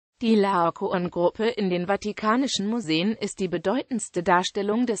Die Laokoon-Gruppe in den Vatikanischen Museen ist die bedeutendste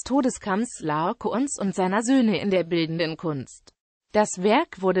Darstellung des Todeskampfs Laokoons und seiner Söhne in der bildenden Kunst. Das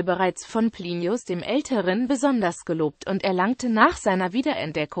Werk wurde bereits von Plinius dem Älteren besonders gelobt und erlangte nach seiner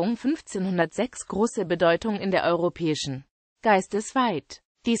Wiederentdeckung 1506 große Bedeutung in der europäischen Geisteswelt.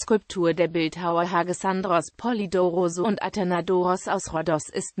 Die Skulptur der Bildhauer Hagesandros Polydoroso und Athenadoros aus Rhodos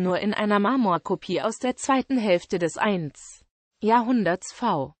ist nur in einer Marmorkopie aus der zweiten Hälfte des 1. Jahrhunderts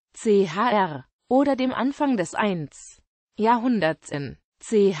v.Chr. oder dem Anfang des 1. Jahrhunderts in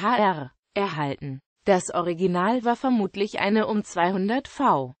Chr. erhalten. Das Original war vermutlich eine um 200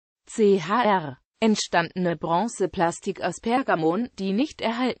 v.Chr. entstandene Bronzeplastik aus Pergamon, die nicht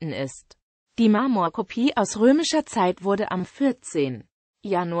erhalten ist. Die Marmorkopie aus römischer Zeit wurde am 14.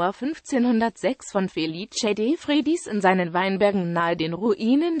 Januar 1506 von Felice de Fredis in seinen Weinbergen nahe den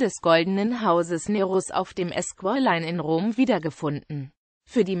Ruinen des Goldenen Hauses Neros auf dem Esquirline in Rom wiedergefunden.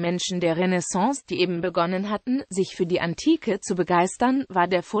 Für die Menschen der Renaissance, die eben begonnen hatten, sich für die Antike zu begeistern, war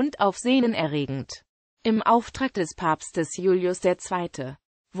der Fund aufsehenerregend. Im Auftrag des Papstes Julius II.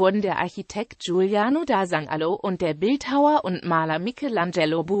 Wurden der Architekt Giuliano da Sangallo und der Bildhauer und Maler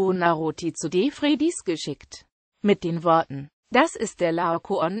Michelangelo Buonarroti zu de Fredis geschickt. Mit den Worten: „Das ist der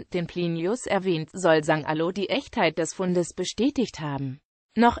Laokoon, den Plinius erwähnt“, soll Sangallo die Echtheit des Fundes bestätigt haben.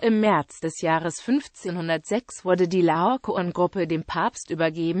 Noch im März des Jahres 1506 wurde die Laokoon-Gruppe dem Papst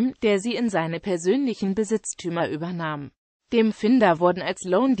übergeben, der sie in seine persönlichen Besitztümer übernahm. Dem Finder wurden als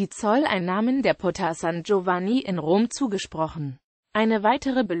Lohn die Zolleinnahmen der Porta San Giovanni in Rom zugesprochen. Eine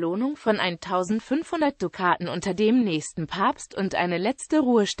weitere Belohnung von 1500 Dukaten unter dem nächsten Papst und eine letzte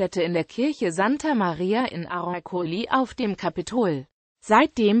Ruhestätte in der Kirche Santa Maria in Arcoli auf dem Kapitol.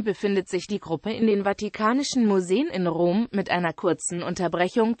 Seitdem befindet sich die Gruppe in den Vatikanischen Museen in Rom, mit einer kurzen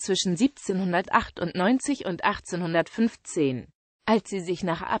Unterbrechung zwischen 1798 und 1815, als sie sich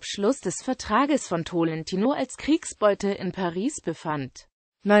nach Abschluss des Vertrages von Tolentino als Kriegsbeute in Paris befand.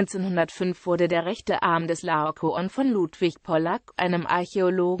 1905 wurde der rechte Arm des Laokoon von Ludwig Pollack, einem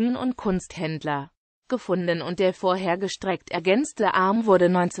Archäologen und Kunsthändler, gefunden und der vorher gestreckt ergänzte Arm wurde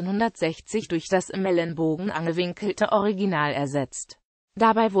 1960 durch das im Ellenbogen angewinkelte Original ersetzt.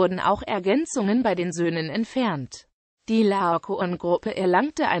 Dabei wurden auch Ergänzungen bei den Söhnen entfernt. Die Laokoon-Gruppe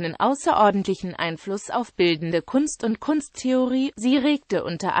erlangte einen außerordentlichen Einfluss auf bildende Kunst und Kunsttheorie. Sie regte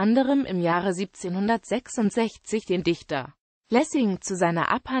unter anderem im Jahre 1766 den Dichter Lessing zu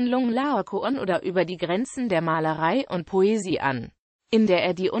seiner Abhandlung Laokoon oder über die Grenzen der Malerei und Poesie an, in der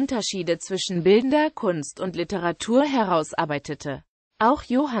er die Unterschiede zwischen bildender Kunst und Literatur herausarbeitete. Auch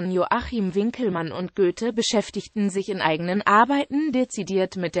Johann Joachim Winckelmann und Goethe beschäftigten sich in eigenen Arbeiten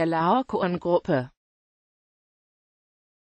dezidiert mit der Laokoon-Gruppe.